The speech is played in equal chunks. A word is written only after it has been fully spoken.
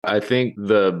I think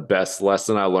the best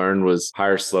lesson I learned was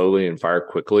hire slowly and fire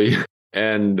quickly.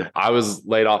 And I was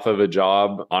laid off of a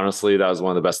job. Honestly, that was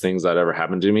one of the best things that ever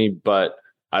happened to me. But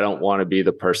I don't want to be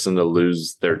the person to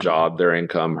lose their job, their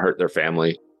income, hurt their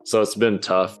family. So it's been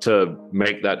tough to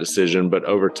make that decision. But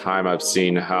over time, I've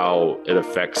seen how it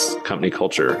affects company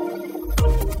culture.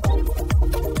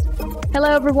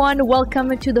 Hello, everyone.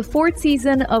 Welcome to the fourth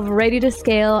season of Ready to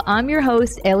Scale. I'm your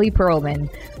host, Ellie Perlman.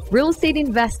 Real estate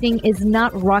investing is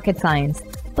not rocket science,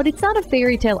 but it's not a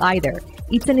fairy tale either.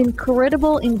 It's an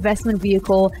incredible investment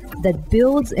vehicle that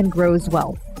builds and grows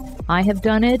wealth. I have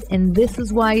done it, and this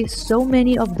is why so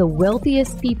many of the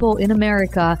wealthiest people in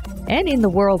America and in the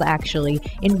world actually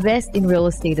invest in real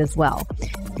estate as well.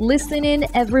 Listen in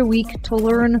every week to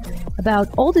learn about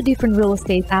all the different real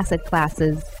estate asset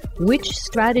classes, which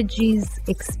strategies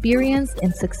experienced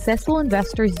and successful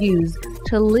investors use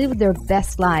to live their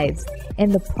best lives,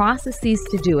 and the processes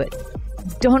to do it.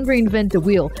 Don't reinvent the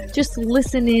wheel. Just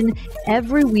listen in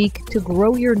every week to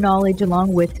grow your knowledge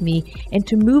along with me and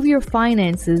to move your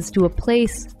finances to a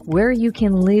place where you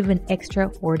can live an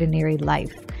extraordinary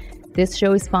life. This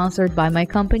show is sponsored by my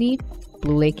company,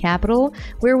 Blue Lake Capital,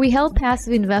 where we help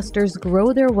passive investors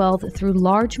grow their wealth through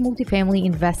large multifamily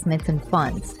investments and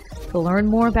funds. To learn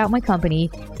more about my company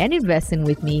and invest in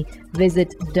with me, visit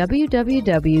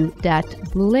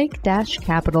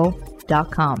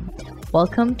www.bluelake-capital.com.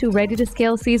 Welcome to Ready to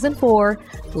Scale Season 4.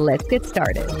 Let's get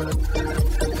started.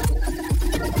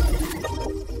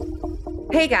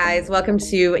 Hey guys, welcome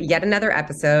to yet another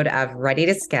episode of Ready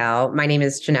to Scale. My name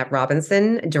is Jeanette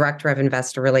Robinson, Director of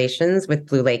Investor Relations with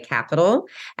Blue Lake Capital.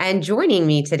 And joining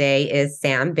me today is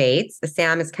Sam Bates.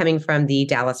 Sam is coming from the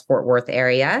Dallas-Fort Worth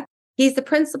area. He's the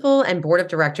principal and board of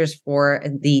directors for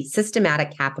the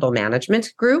Systematic Capital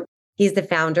Management Group. He's the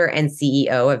founder and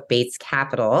CEO of Bates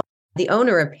Capital, the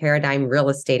owner of Paradigm Real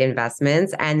Estate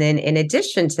Investments. And then in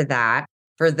addition to that,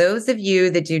 for those of you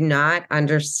that do not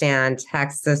understand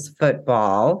Texas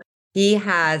football, he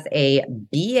has a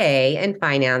BA in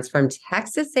finance from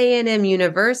Texas A&M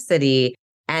University,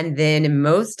 and then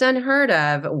most unheard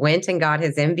of, went and got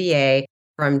his MBA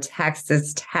from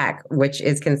Texas Tech, which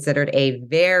is considered a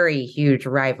very huge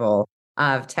rival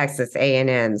of Texas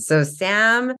A&M. So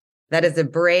Sam, that is a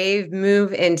brave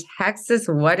move in Texas.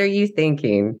 What are you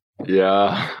thinking?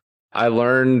 Yeah, I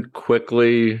learned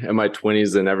quickly in my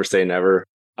 20s to never say never.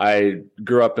 I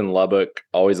grew up in Lubbock,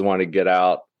 always wanted to get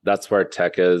out. That's where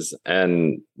tech is.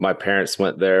 And my parents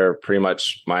went there. Pretty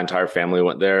much my entire family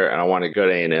went there, and I wanted to go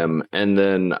to A&M. And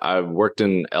then I worked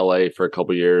in LA for a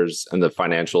couple of years in the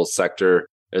financial sector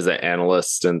as an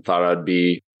analyst and thought I'd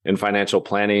be in financial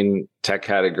planning. Tech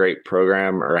had a great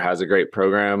program, or has a great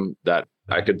program, that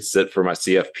I could sit for my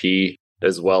CFP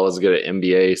as well as get an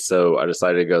MBA. So I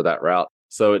decided to go that route.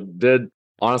 So it did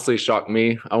honestly shock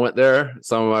me. I went there.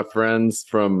 Some of my friends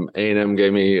from A&M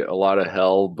gave me a lot of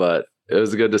hell, but it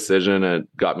was a good decision and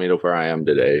it got me to where I am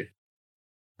today.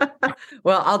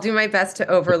 Well, I'll do my best to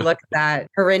overlook that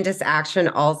horrendous action.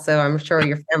 Also, I'm sure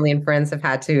your family and friends have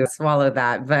had to swallow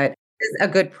that, but it's a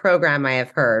good program, I have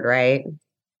heard, right?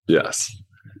 Yes.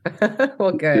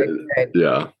 Well, good.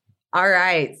 Yeah. All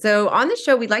right. So on the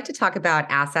show, we'd like to talk about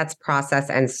assets, process,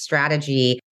 and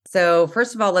strategy. So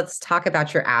first of all, let's talk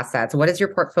about your assets. What does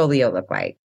your portfolio look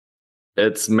like?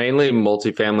 It's mainly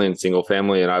multifamily and single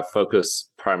family, and I focus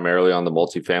primarily on the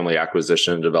multifamily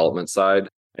acquisition and development side.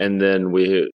 And then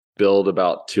we build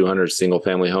about 200 single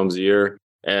family homes a year.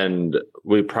 And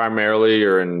we primarily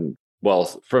are in,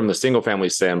 well, from the single family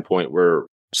standpoint, we're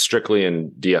strictly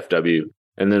in DFW.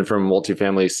 And then from a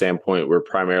multifamily standpoint, we're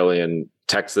primarily in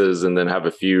Texas, and then have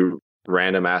a few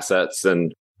random assets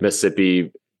in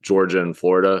Mississippi, Georgia, and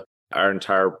Florida. Our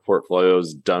entire portfolio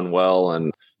is done well,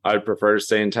 and I'd prefer to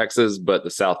stay in Texas, but the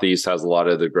Southeast has a lot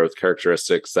of the growth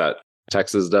characteristics that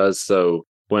Texas does. So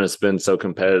when it's been so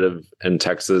competitive in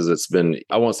Texas, it's been,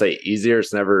 I won't say easier.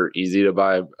 It's never easy to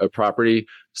buy a property,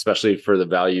 especially for the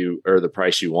value or the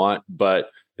price you want. But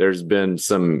there's been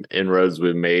some inroads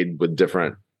we've made with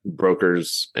different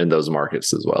brokers in those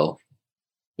markets as well.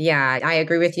 Yeah, I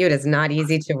agree with you. It is not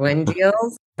easy to win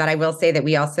deals, but I will say that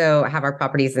we also have our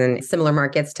properties in similar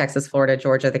markets: Texas, Florida,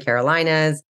 Georgia, the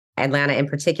Carolinas. Atlanta in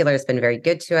particular has been very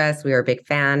good to us. We are a big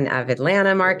fan of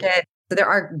Atlanta market. So there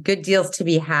are good deals to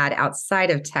be had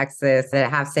outside of Texas that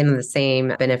have some of the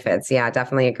same benefits. Yeah,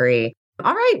 definitely agree.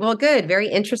 All right. Well, good. Very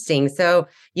interesting. So,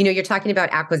 you're talking about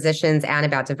acquisitions and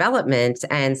about development.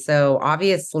 And so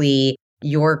obviously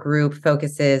your group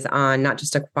focuses on not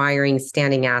just acquiring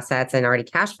standing assets and already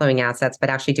cash flowing assets,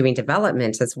 but actually doing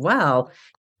development as well,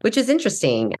 which is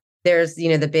interesting. There's,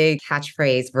 the big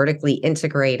catchphrase, vertically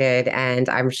integrated. And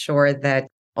I'm sure that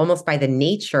almost by the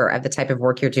nature of the type of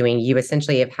work you're doing, you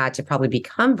essentially have had to probably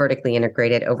become vertically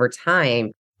integrated over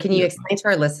time. Can you explain to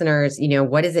our listeners,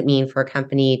 what does it mean for a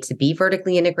company to be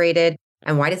vertically integrated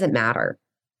and why does it matter?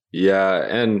 Yeah.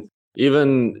 And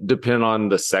even depending on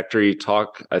the sector you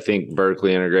talk, I think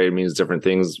vertically integrated means different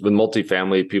things. With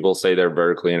multifamily, people say they're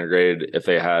vertically integrated if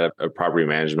they had a property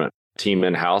management team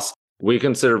in-house. We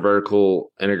consider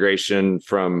vertical integration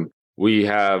we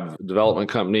have development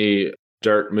company,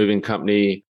 dirt moving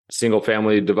company, single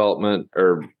family development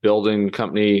or building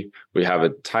company. We have a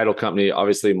title company,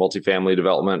 obviously multifamily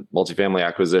development, multifamily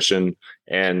acquisition,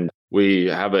 and we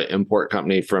have an import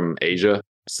company from Asia.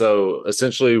 So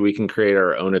essentially we can create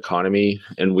our own economy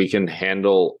and we can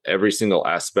handle every single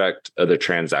aspect of the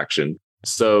transaction.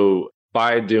 So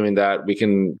by doing that, we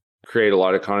can create a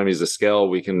lot of economies of scale.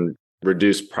 We can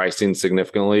reduce pricing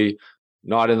significantly.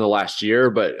 Not in the last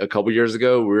year, but a couple years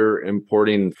ago, we were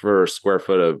importing for a square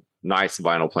foot of nice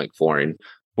vinyl plank flooring.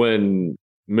 When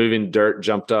moving dirt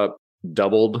jumped up,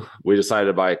 doubled, we decided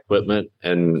to buy equipment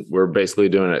and we're basically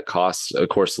doing it at cost, of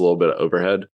course, a little bit of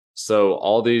overhead. So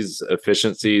all these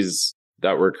efficiencies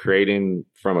that we're creating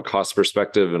from a cost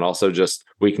perspective, and also just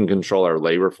we can control our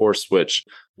labor force, which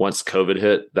once COVID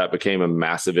hit, that became a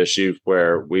massive issue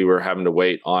where we were having to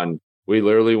we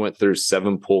literally went through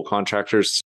 7 pool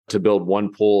contractors to build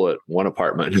one pool at one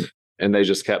apartment and they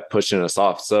just kept pushing us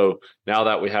off. So now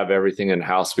that we have everything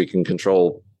in-house, we can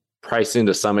control pricing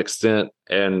to some extent,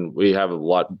 and we have a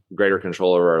lot greater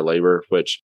control over our labor,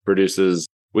 which produces,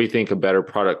 we think, a better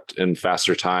product in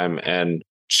faster time and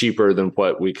cheaper than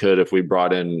what we could if we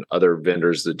brought in other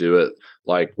vendors to do it.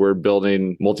 Like we're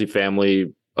building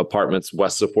multifamily apartments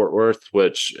west of Fort Worth,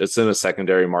 which it's in a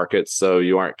secondary market. So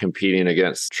you aren't competing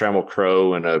against Trammell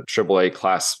Crow and a AAA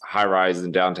class high rise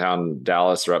in downtown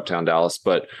Dallas or uptown Dallas,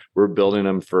 but we're building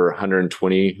them for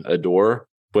 $120 a door,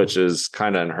 which is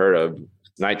kind of unheard of.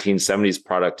 1970s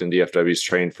product in DFW's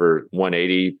trained for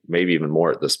 $180, maybe even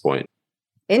more at this point.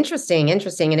 Interesting.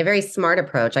 And a very smart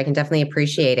approach. I can definitely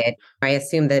appreciate it. I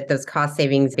assume that those cost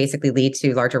savings basically lead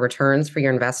to larger returns for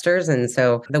your investors. And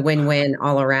so the win-win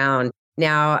all around.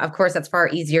 Now, of course, that's far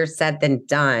easier said than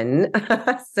done.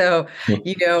 So,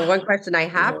 one question I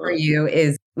have for you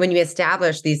is when you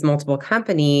establish these multiple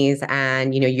companies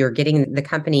and, you're getting the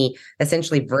company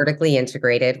essentially vertically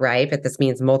integrated, right? But this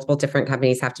means multiple different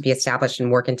companies have to be established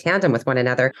and work in tandem with one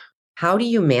another. How do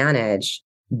you manage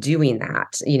doing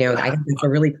that? I think it's a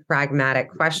really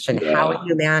pragmatic question. Yeah. How do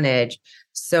you manage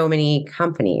so many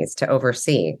companies to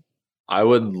oversee? I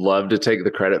would love to take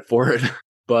the credit for it.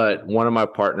 But one of my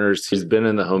partners, he's been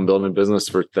in the home building business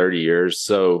for 30 years.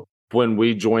 So when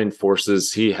we joined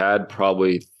forces, he had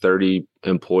probably 30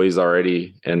 employees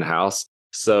already in-house.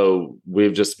 So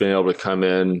we've just been able to come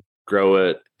in, grow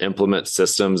it, implement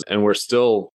systems. And we're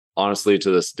still, honestly,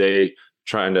 to this day,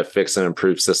 trying to fix and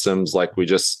improve systems. Like we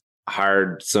just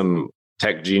hired some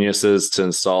tech geniuses to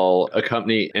install a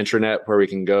company intranet where we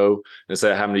can go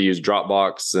instead of having to use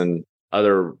Dropbox and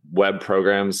other web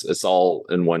programs. It's all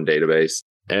in one database.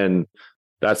 And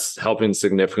that's helping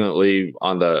significantly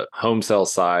on the home sale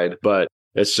side, but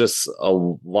it's just a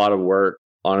lot of work,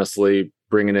 honestly,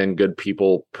 bringing in good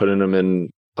people, putting them in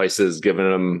places, giving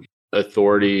them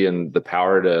authority and the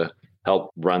power to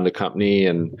help run the company.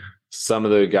 And some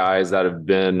of the guys that have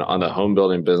been on the home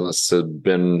building business have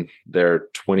been there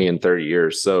 20 and 30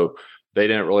 years. So they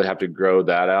didn't really have to grow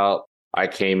that out. I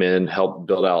came in, helped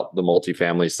build out the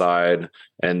multifamily side,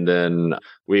 and then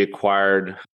we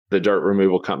acquired the dirt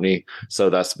removal company. So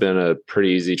that's been a pretty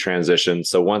easy transition.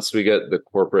 So once we get the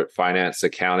corporate finance,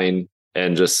 accounting,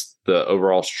 and just the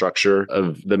overall structure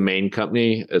of the main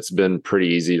company, it's been pretty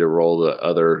easy to roll the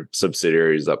other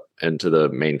subsidiaries up into the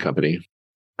main company.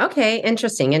 Okay,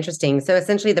 interesting. So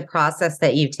essentially the process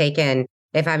that you've taken,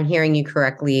 if I'm hearing you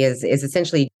correctly, is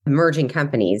essentially merging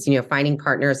companies, finding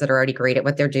partners that are already great at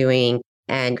what they're doing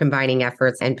and combining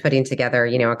efforts and putting together,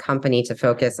 a company to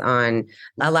focus on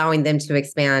allowing them to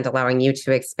expand, allowing you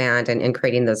to expand and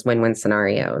creating those win-win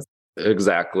scenarios.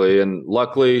 Exactly. And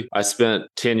luckily, I spent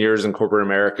 10 years in corporate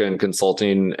America in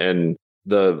consulting. And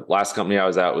the last company I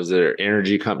was at was an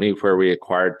energy company where we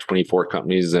acquired 24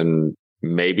 companies in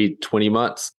maybe 20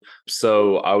 months.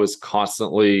 So I was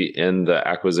constantly in the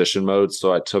acquisition mode.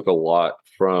 So I took a lot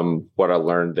from what I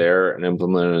learned there and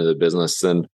implemented in the business.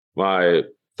 And my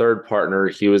third partner,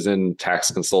 he was in tax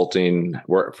consulting,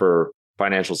 worked for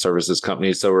financial services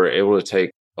companies. So we're able to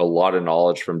take a lot of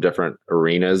knowledge from different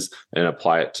arenas and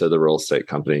apply it to the real estate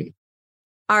company.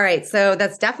 All right. So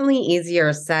that's definitely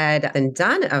easier said than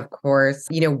done, of course.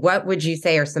 What would you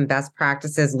say are some best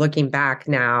practices looking back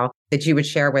now that you would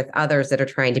share with others that are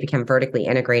trying to become vertically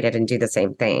integrated and do the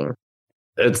same thing?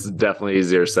 It's definitely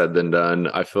easier said than done.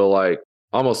 I feel like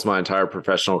almost my entire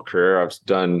professional career, I've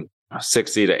done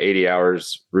 60 to 80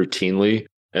 hours routinely.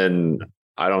 And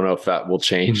I don't know if that will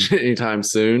change anytime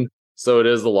soon. So it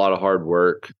is a lot of hard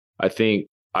work. I think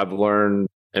I've learned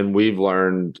and we've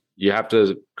learned you have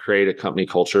to create a company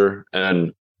culture.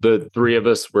 And the three of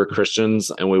us, we're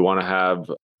Christians and we want to have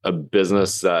a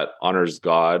business that honors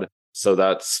God. So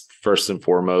that's first and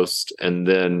foremost. And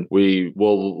then we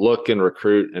will look and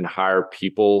recruit and hire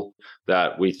people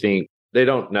that we think they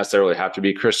don't necessarily have to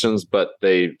be Christians, but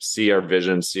they see our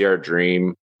vision, see our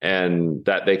dream, and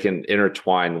that they can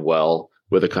intertwine well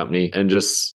with a company. And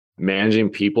just managing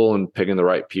people and picking the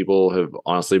right people have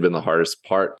honestly been the hardest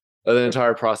part of the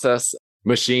entire process.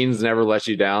 Machines never let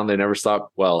you down. They never stop.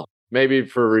 Well, maybe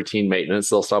for routine maintenance,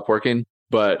 they'll stop working,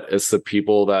 but it's the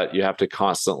people that you have to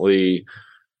constantly,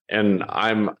 and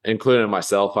I'm including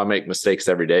myself, I make mistakes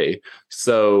every day.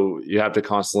 So you have to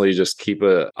constantly just keep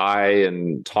an eye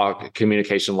and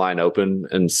communication line open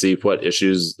and see what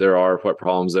issues there are, what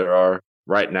problems there are.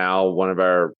 Right now, one of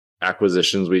our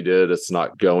acquisitions we did, it's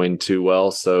not going too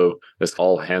well. So it's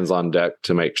all hands on deck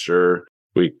to make sure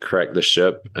we correct the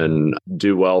ship and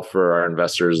do well for our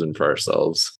investors and for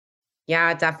ourselves.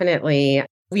 Yeah, definitely.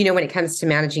 When it comes to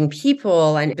managing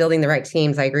people and building the right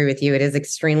teams, I agree with you. It is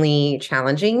extremely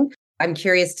challenging. I'm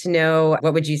curious to know,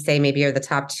 what would you say maybe are the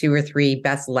top 2 or 3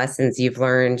 best lessons you've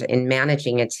learned in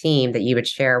managing a team that you would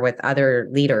share with other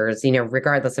leaders,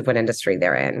 regardless of what industry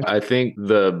they're in? I think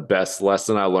the best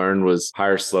lesson I learned was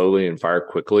hire slowly and fire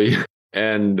quickly.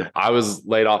 And I was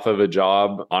laid off of a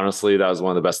job. Honestly, that was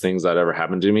one of the best things that ever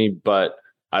happened to me. But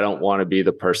I don't want to be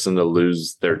the person to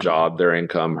lose their job, their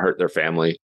income, hurt their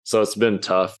family. So it's been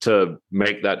tough to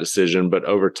make that decision. But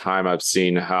over time, I've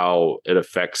seen how it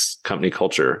affects company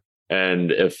culture.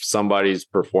 And if somebody's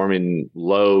performing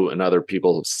low and other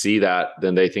people see that,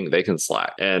 then they think they can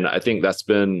slack. And I think that's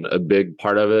been a big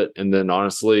part of it. And then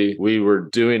honestly, we were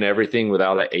doing everything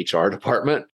without an HR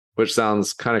department, which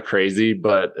sounds kind of crazy,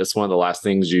 but it's one of the last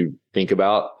things you think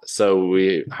about. So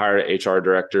we hired an HR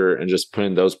director and just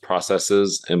putting those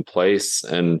processes in place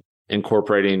and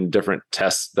incorporating different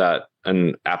tests that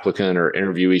an applicant or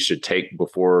interviewee should take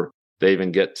before they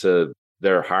even get to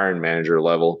their hiring manager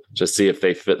level to see if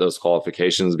they fit those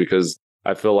qualifications. Because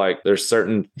I feel like there's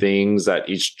certain things that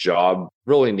each job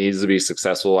really needs to be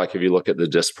successful. Like if you look at the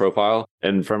DISC profile,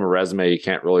 and from a resume, you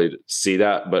can't really see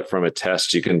that, but from a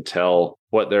test, you can tell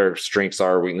what their strengths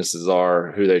are, weaknesses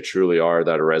are, who they truly are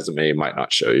that a resume might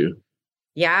not show you.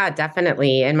 Yeah,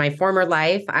 definitely. In my former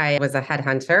life, I was a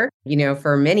headhunter,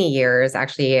 for many years,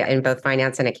 actually in both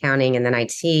finance and accounting and then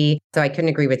IT. So I couldn't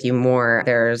agree with you more.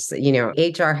 There's,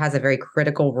 HR has a very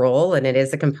critical role, and it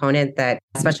is a component that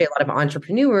especially a lot of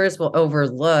entrepreneurs will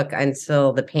overlook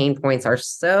until the pain points are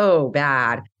so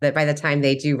bad that by the time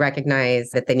they do recognize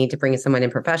that they need to bring someone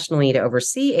in professionally to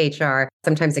oversee HR,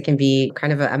 sometimes it can be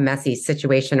kind of a messy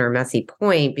situation or a messy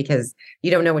point because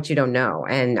you don't know what you don't know.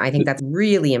 And I think that's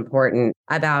really important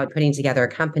about putting together a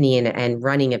company and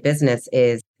running a business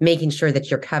is making sure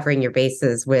that you're covering your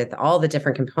bases with all the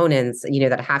different components,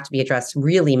 that have to be addressed,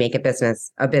 really make a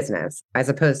business, as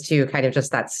opposed to kind of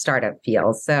just that startup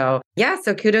feel. So yeah,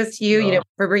 so kudos to you,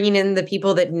 for bringing in the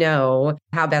people that know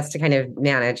how best to kind of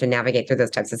manage and navigate through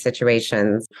those types of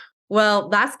situations. Well,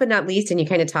 last but not least, and you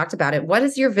kind of talked about it, what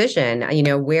is your vision?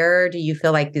 Where do you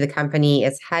feel like the company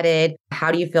is headed?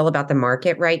 How do you feel about the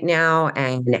market right now?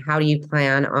 And how do you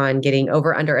plan on getting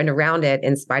over, under, and around it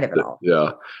in spite of it all?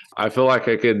 Yeah, I feel like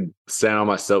I could stand on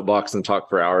my soapbox and talk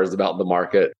for hours about the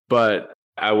market, but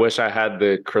I wish I had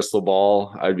the crystal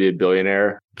ball. I'd be a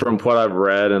billionaire. From what I've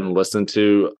read and listened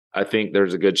to, I think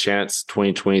there's a good chance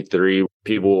 2023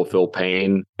 people will feel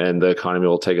pain and the economy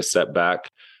will take a step back.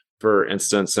 For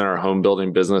instance, in our home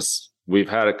building business, we've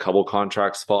had a couple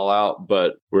contracts fall out,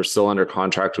 but we're still under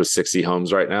contract with 60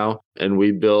 homes right now. And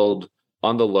we build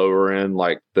on the lower end,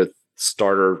 like the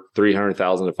starter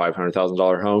 $300,000 to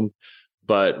 $500,000 home.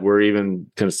 But we're even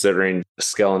considering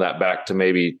scaling that back to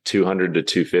maybe 200 to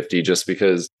 250, just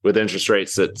because with interest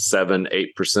rates at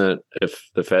 7-8%, if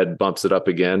the Fed bumps it up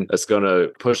again, it's going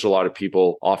to push a lot of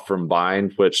people off from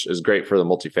buying, which is great for the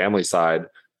multifamily side.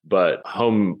 But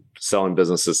home selling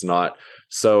business is not.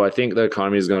 So I think the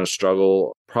economy is going to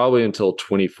struggle probably until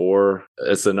 24.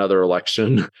 It's another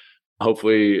election.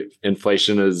 Hopefully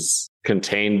inflation is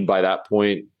contained by that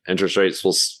point. Interest rates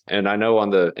will, and I know on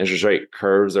the interest rate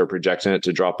curves, they're projecting it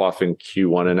to drop off in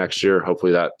Q1 of next year.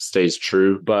 Hopefully that stays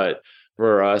true. But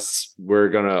for us, we're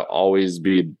going to always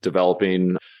be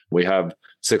developing We have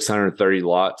 630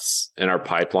 lots in our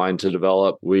pipeline to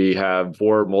develop. We have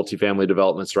 4 multifamily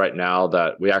developments right now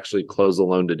that we actually closed the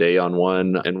loan today on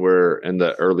one, and we're in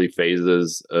the early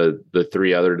phases of the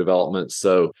 3 other developments.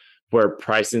 So where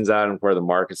pricing's at and where the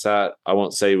market's at, I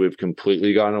won't say we've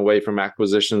completely gone away from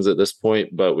acquisitions at this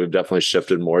point, but we've definitely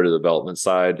shifted more to the development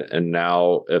side. And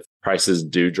now if prices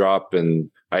do drop,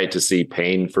 and I hate to see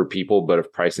pain for people, but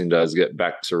if pricing does get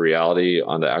back to reality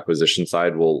on the acquisition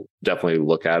side, we'll definitely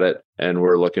look at it. And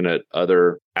we're looking at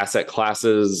other asset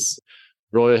classes.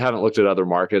 Really haven't looked at other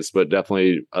markets, but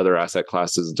definitely other asset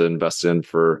classes to invest in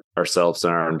for ourselves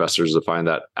and our investors to find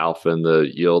that alpha and the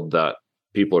yield that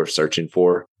people are searching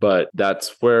for. But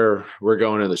that's where we're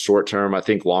going in the short term. I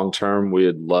think long term,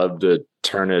 we'd love to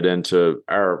turn it into,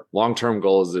 our long-term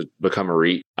goal is to become a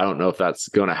REIT. I don't know if that's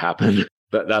going to happen.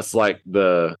 That's like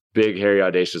the big, hairy,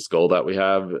 audacious goal that we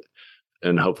have.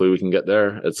 And hopefully we can get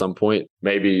there at some point,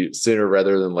 maybe sooner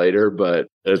rather than later, but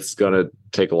it's going to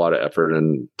take a lot of effort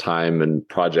and time and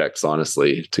projects,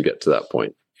 honestly, to get to that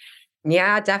point.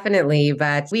 Yeah, definitely.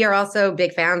 But we are also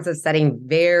big fans of setting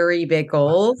very big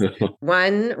goals.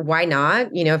 One, why not?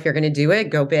 If you're going to do it,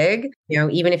 go big.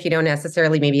 Even if you don't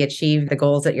necessarily maybe achieve the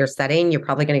goals that you're setting, you're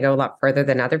probably going to go a lot further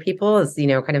than other people is,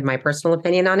 kind of my personal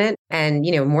opinion on it. And,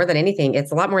 more than anything,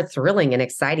 it's a lot more thrilling and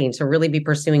exciting to really be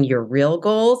pursuing your real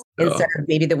goals instead of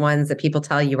maybe the ones that people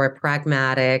tell you are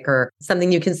pragmatic or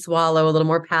something you can swallow, a little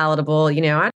more palatable.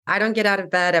 I don't get out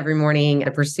of bed every morning to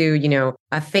pursue,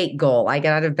 a fake goal. I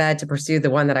get out of bed to pursue the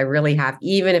one that I really have,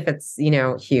 even if it's,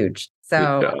 huge.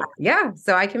 So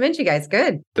so I commend you guys.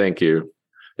 Good. Thank you.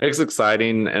 It's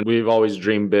exciting. And we've always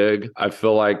dreamed big. I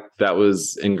feel like that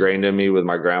was ingrained in me with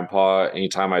my grandpa.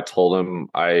 Anytime I told him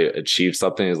I achieved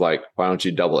something, he's like, why don't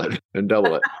you double it and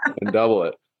double it and double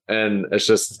it? And it's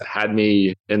just had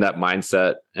me in that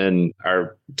mindset. And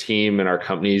our team and our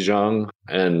company is young.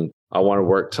 And I want to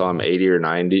work till I'm 80 or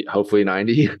 90, hopefully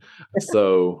 90.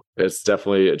 So it's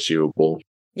definitely achievable.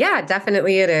 Yeah,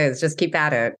 definitely it is. Just keep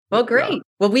at it. Well, great. Yeah.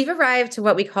 Well, we've arrived to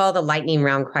what we call the lightning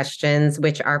round questions,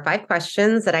 which are 5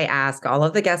 questions that I ask all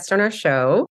of the guests on our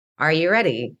show. Are you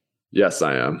ready? Yes,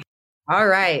 I am. All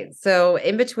right. So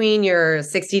in between your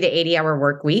 60 to 80 hour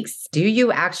work weeks, do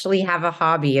you actually have a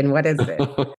hobby, and what is it?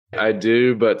 I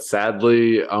do, but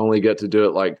sadly, I only get to do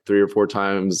it like 3 or 4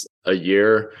 times a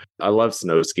year. I love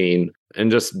snow skiing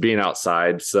and just being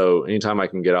outside. So anytime I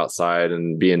can get outside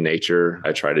and be in nature,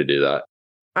 I try to do that.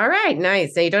 All right,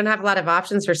 nice. So you don't have a lot of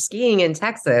options for skiing in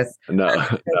Texas. No.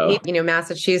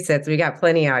 Massachusetts, we got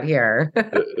plenty out here.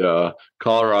 Yeah,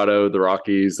 Colorado, the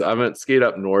Rockies. I haven't skied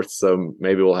up north, so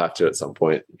maybe we'll have to at some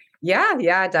point.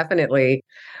 Yeah, definitely.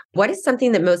 What is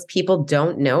something that most people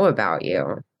don't know about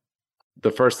you?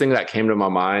 The first thing that came to my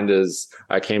mind is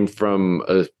I came from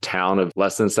a town of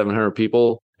less than 700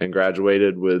 people and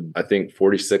graduated with, I think,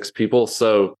 46 people.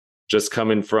 So just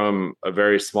coming from a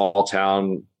very small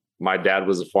town, my dad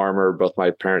was a farmer. Both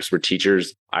my parents were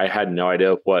teachers. I had no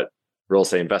idea what real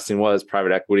estate investing was,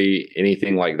 private equity,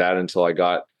 anything like that until I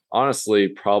got, honestly,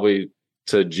 probably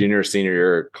to junior, senior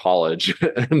year of college.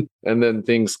 And then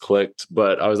things clicked.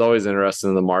 But I was always interested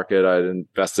in the market. I'd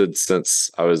invested since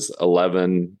I was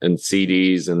 11 in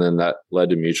CDs, and then that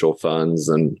led to mutual funds.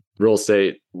 And real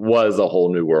estate was a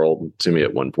whole new world to me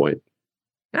at one point.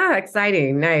 Ah,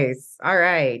 exciting. Nice. All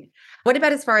right. What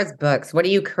about as far as books? What are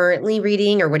you currently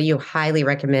reading, or what do you highly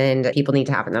recommend people need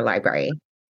to have in their library?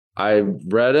 I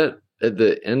read it at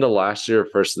the end of last year,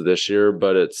 first of this year,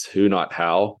 but it's Who Not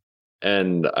How.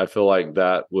 And I feel like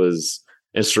that was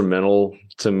instrumental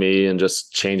to me and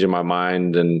just changing my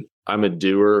mind. And I'm a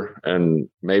doer and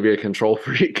maybe a control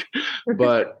freak,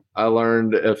 but I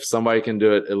learned if somebody can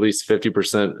do it at least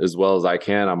 50% as well as I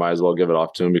can, I might as well give it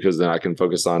off to them, because then I can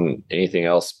focus on anything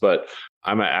else. But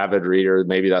I'm an avid reader.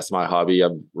 Maybe that's my hobby.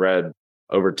 I've read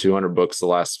over 200 books the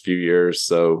last few years.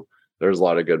 So there's a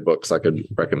lot of good books I could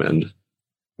recommend.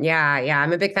 Yeah.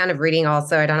 I'm a big fan of reading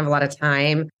also. I don't have a lot of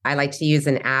time. I like to use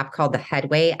an app called the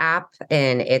Headway app,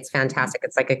 and it's fantastic.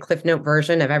 It's like a Cliff Note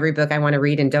version of every book I want to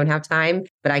read and don't have time,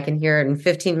 but I can hear it in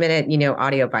 15-minute,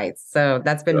 audio bites. So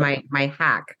that's been my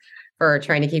hack for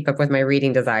trying to keep up with my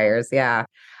reading desires. Yeah.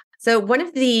 So one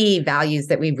of the values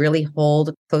that we really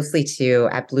hold closely to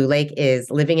at Blue Lake is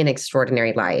living an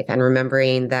extraordinary life and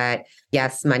remembering that,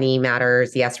 yes, money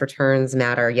matters. Yes, returns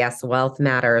matter. Yes, wealth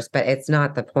matters, but it's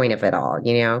not the point of it all,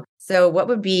 So what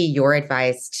would be your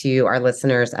advice to our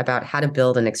listeners about how to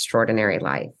build an extraordinary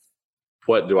life?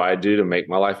 What do I do to make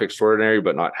my life extraordinary,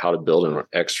 but not how to build an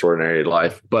extraordinary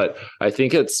life? But I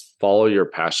think it's follow your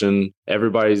passion.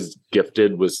 Everybody's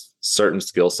gifted with certain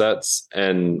skill sets,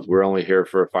 and we're only here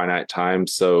for a finite time.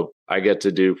 So I get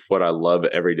to do what I love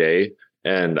every day.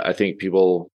 And I think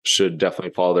people should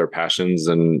definitely follow their passions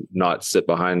and not sit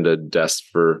behind a desk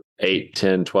for 8,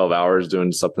 10, 12 hours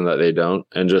doing something that they don't,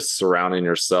 and just surrounding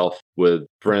yourself with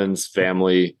friends,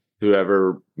 family,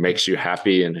 whoever makes you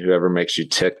happy and whoever makes you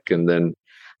tick. And then,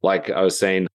 like I was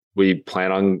saying, we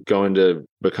plan on going to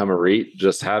become a REIT.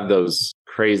 Just have those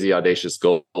crazy, audacious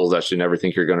goals that you never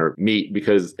think you're going to meet,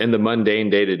 because in the mundane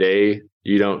day-to-day,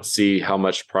 you don't see how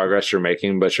much progress you're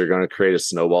making, but you're going to create a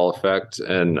snowball effect.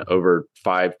 And over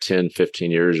 5, 10, 15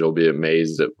 years, you'll be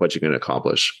amazed at what you can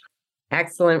accomplish.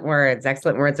 Excellent words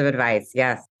of advice.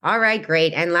 Yes. All right,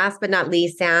 great. And last but not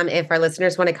least, Sam, if our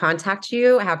listeners want to contact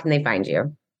you, how can they find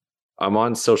you? I'm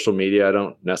on social media. I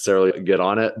don't necessarily get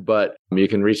on it, but you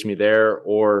can reach me there,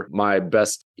 or my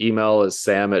best email is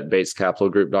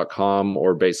sam@basescapitalgroup.com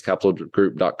or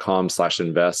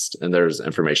basescapitalgroup.com/invest. And there's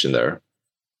information there.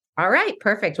 All right,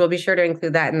 perfect. We'll be sure to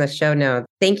include that in the show notes.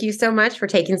 Thank you so much for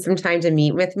taking some time to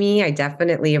meet with me. I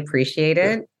definitely appreciate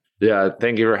it. Yeah,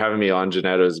 thank you for having me on,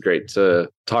 Jeanette. It was great to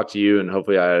talk to you, and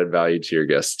hopefully I added value to your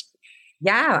guest.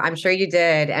 Yeah, I'm sure you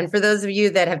did. And for those of you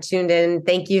that have tuned in,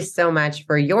 thank you so much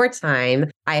for your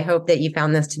time. I hope that you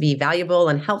found this to be valuable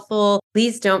and helpful.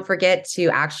 Please don't forget to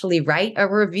actually write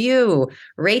a review,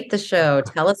 rate the show,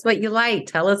 tell us what you like,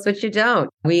 tell us what you don't.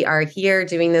 We are here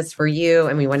doing this for you,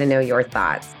 and we want to know your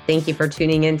thoughts. Thank you for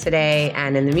tuning in today.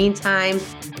 And in the meantime,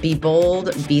 be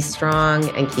bold, be strong,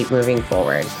 and keep moving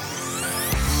forward.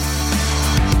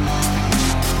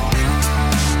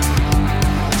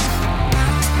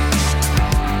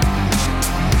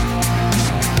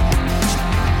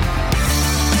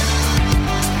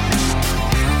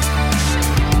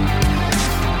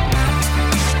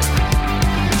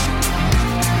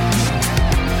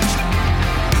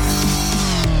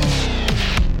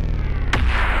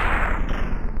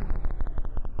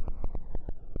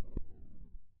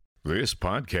 This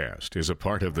podcast is a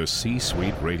part of the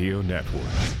C-Suite Radio Network.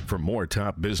 For more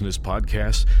top business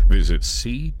podcasts, visit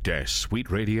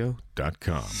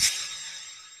c-suiteradio.com.